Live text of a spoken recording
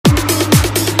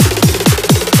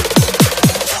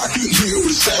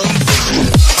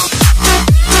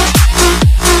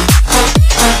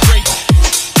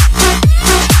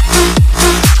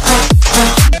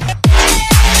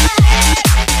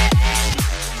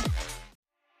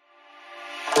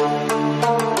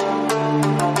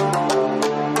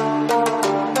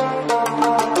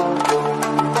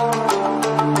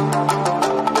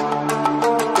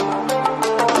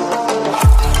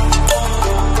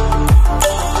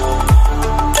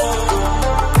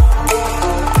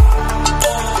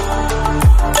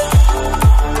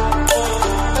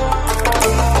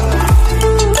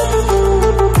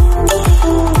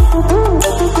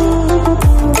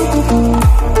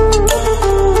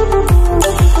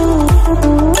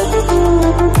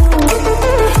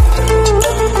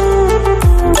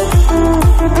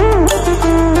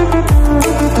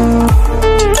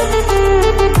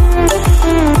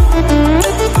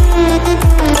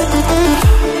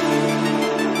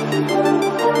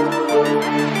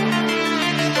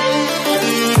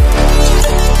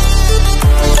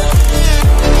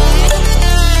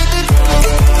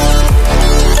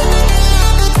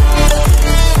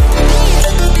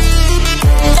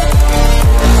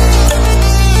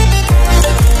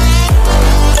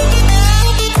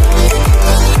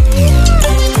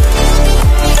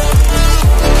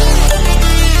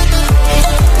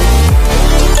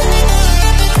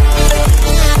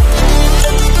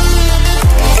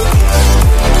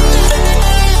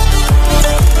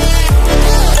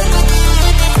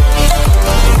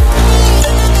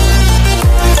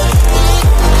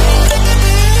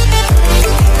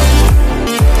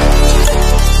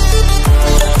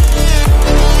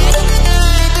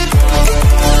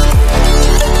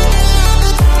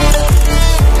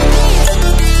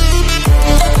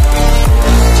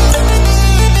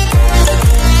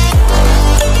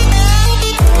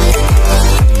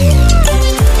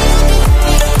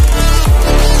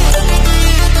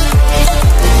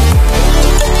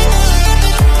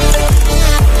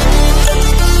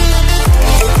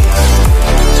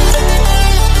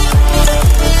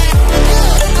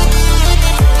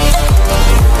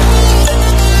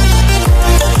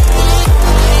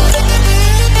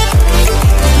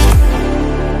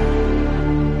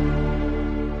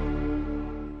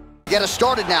get us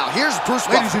started now. Here's Bruce.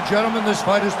 Ladies and gentlemen, this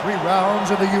fight is 3 rounds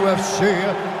in the UFC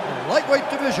lightweight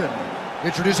division.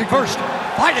 Introducing first,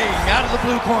 fighting out of the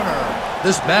blue corner.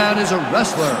 This man is a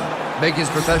wrestler, making his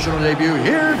professional debut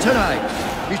here tonight.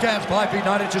 He stands 5 feet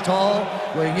 9 inches tall,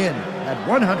 weighing in at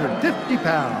 150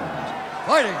 pounds.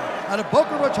 Fighting out of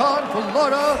Boca Raton,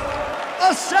 Florida,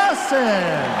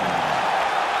 Assassin.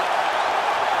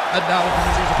 And now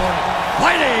introducing his opponent,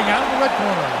 fighting out of the red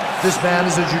corner. This man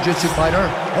is a jiu-jitsu fighter,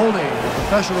 holding a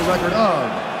professional record of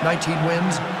 19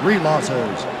 wins, 3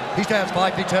 losses. He stands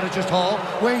 5 feet 10 inches tall,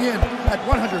 weighing in at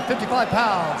 155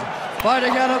 pounds.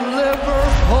 Fighting out of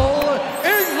Liverpool,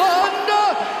 England,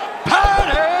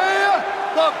 Paddy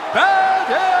the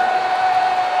Paddy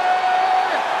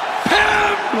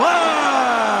Pimblett!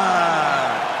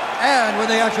 And when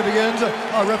the action begins,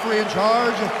 our referee in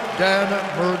charge, Dan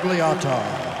Mergliata.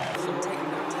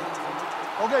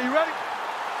 Okay, you ready?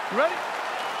 You ready?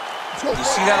 You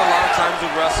see that a lot of times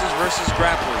with wrestlers versus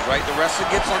grapplers, right? The wrestler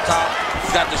gets on top,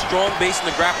 he's got the strong base and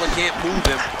the grappler can't move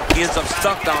him. He ends up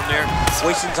stuck down there,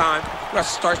 wasting time. The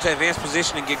wrestler starts to advance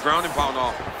position and get ground and pound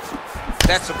off.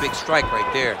 That's a big strike right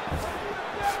there.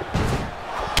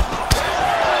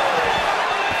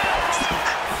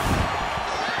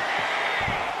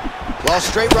 Well,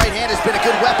 straight right hand has been a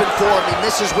good weapon for him. He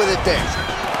misses with it there.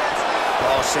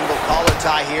 Oh, single collar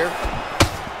tie here.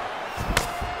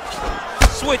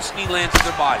 Switch knee lands to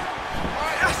their body.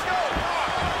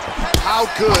 How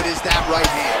good is that right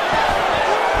hand?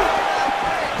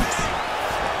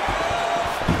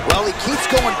 Well, he keeps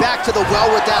going back to the well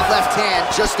with that left hand,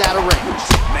 just out of range.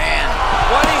 Man.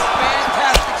 What a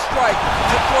fantastic strike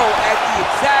to throw at the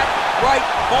exact right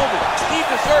moment. He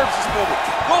deserves this moment.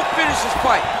 Go finish this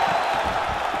fight.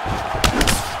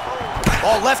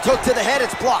 Oh, left hook to the head,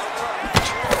 it's blocked.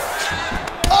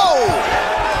 Oh!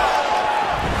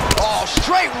 Oh,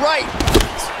 straight right.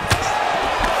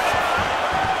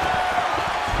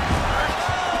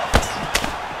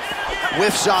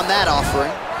 Whiffs on that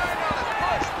offering.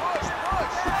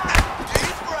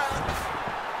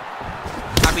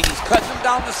 I mean, he's cutting them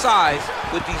down to size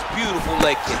with these beautiful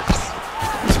leg kicks.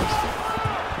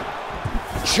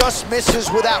 Just misses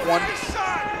with that one.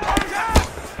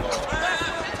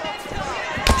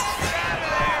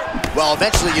 Well,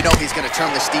 eventually you know he's going to turn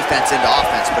this defense into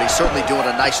offense, but he's certainly doing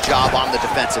a nice job on the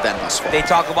defensive end thus far. They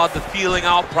talk about the feeling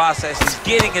out process. He's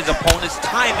getting his opponent's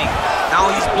timing. Now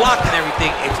he's blocking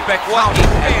everything. Expect pounding.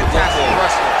 Fantastic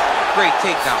wrestler. Great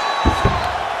takedown.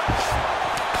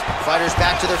 Fighters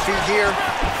back to their feet here.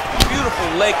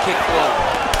 Beautiful leg kick throw.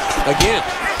 Again,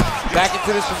 back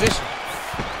into this position.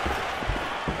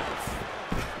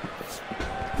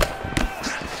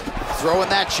 Throwing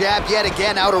that jab yet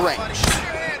again out of range.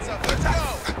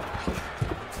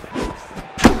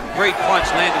 Great punch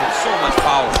landed with so much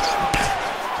power.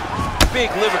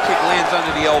 Big liver kick lands under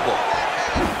the elbow.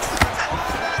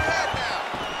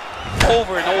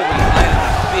 Over and over, he's landing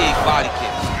these big body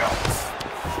kicks.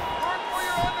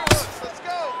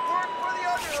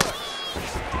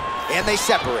 And they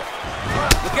separate.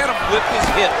 Look at him whip his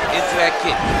hip into that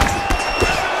kick.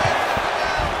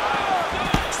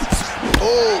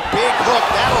 Oh, big hook,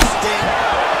 that'll sting.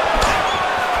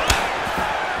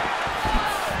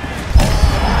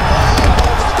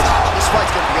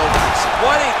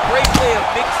 What a great way of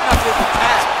mixing up his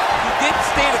attack. He didn't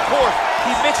stay the course. He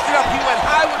mixed it up. He went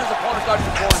high when his opponent started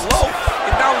going low,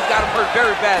 and now he's got him hurt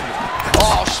very badly.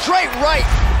 Oh, straight right.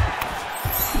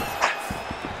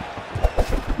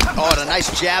 Oh, and a nice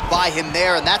jab by him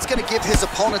there, and that's going to give his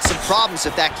opponent some problems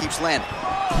if that keeps landing.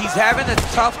 He's having a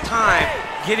tough time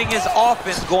getting his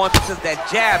offense going because that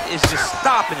jab is just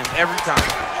stopping him every time.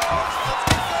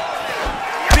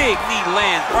 Big knee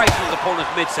lands right through his opponent's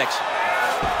midsection.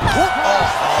 Oh,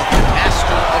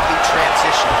 master of the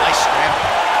transition. Nice scramble.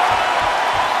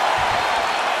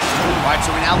 All right, so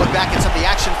we now look back at some of the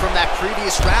action from that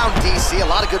previous round, DC. A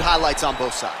lot of good highlights on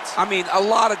both sides. I mean, a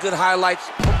lot of good highlights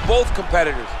from both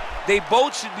competitors. They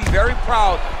both should be very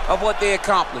proud of what they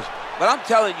accomplished. But I'm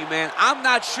telling you, man, I'm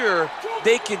not sure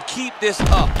they can keep this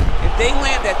up. If they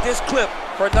land at this clip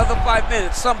for another 5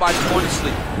 minutes, somebody's going to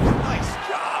sleep. Nice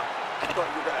job. I thought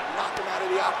you were going to knock him out of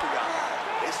the octagon.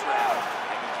 This round,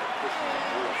 I need you to push him to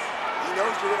the roof. He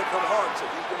knows you're going to come hard, so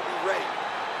he's going to be ready.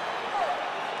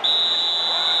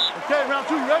 Okay, round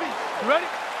 2, you ready? You ready?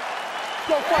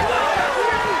 Go fight.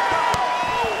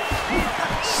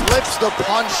 Slips the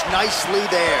punch nicely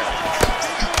there.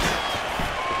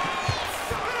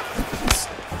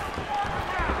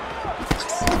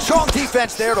 Strong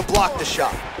defense there to block the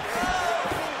shot.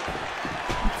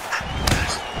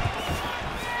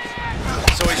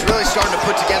 So he's really starting to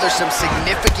put together some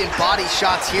significant body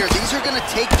shots here. These are going to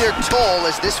take their toll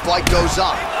as this fight goes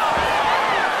on.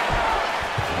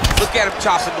 Look at him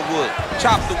chopping the wood.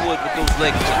 Chop the wood with those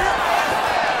leg kicks.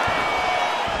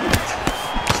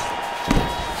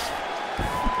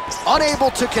 Unable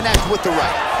to connect with the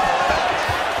right.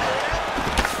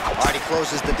 All right, he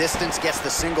closes the distance, gets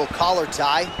the single collar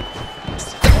tie.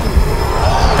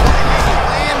 Oh,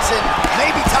 lands, and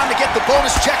maybe time to get the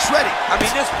bonus checks ready. I mean,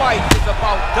 this fight is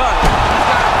about done. He's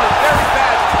got to play very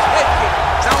bad with his head kick.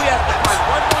 Now he has to find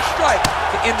one more strike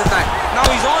to end the night. Now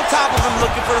he's on top of him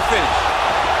looking for the finish.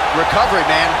 Recovery,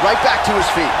 man, right back to his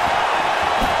feet.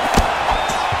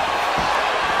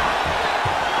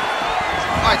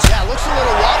 All right, yeah, looks a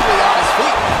little wobbly on his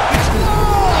feet.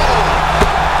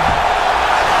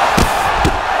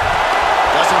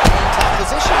 Doesn't gain top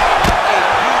position.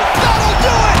 That'll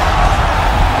do it!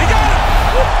 He got him!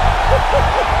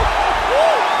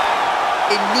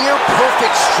 A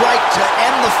near-perfect strike to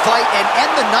end the fight and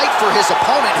end the night for his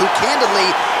opponent, who candidly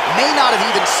may not have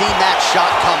even seen that shot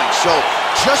coming. So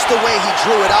just the way he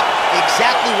drew it up,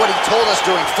 exactly what he told us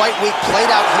during fight week,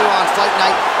 played out here on fight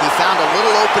night. He found a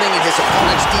little opening in his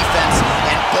opponent's defense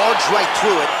and barged right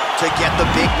through it to get the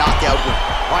big knockout win.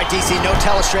 All right, DC, no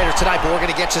telestrator tonight, but we're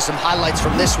going to get you some highlights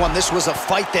from this one. This was a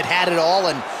fight that had it all,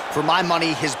 and for my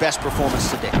money, his best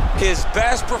performance to date. His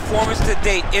best performance to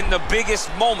date in the biggest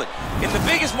moment. In the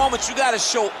biggest moments, you got to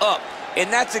show up.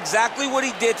 And that's exactly what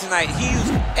he did tonight. He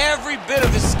used every bit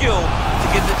of his skill to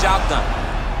get the job done.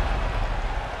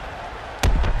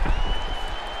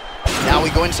 Now we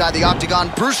go inside the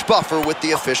octagon. Bruce Buffer with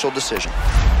the official decision.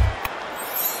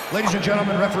 Ladies and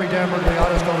gentlemen, referee Dan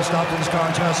Mergliata is going to stop to this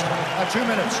contest at 2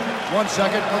 minutes, 1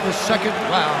 second of the second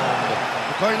round.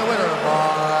 Declaring the winner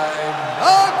by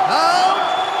knockout,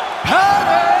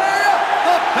 Paddy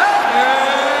the Paddy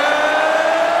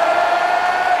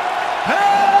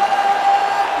Pimblett.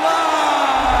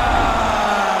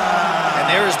 And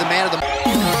there is the man of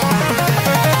the...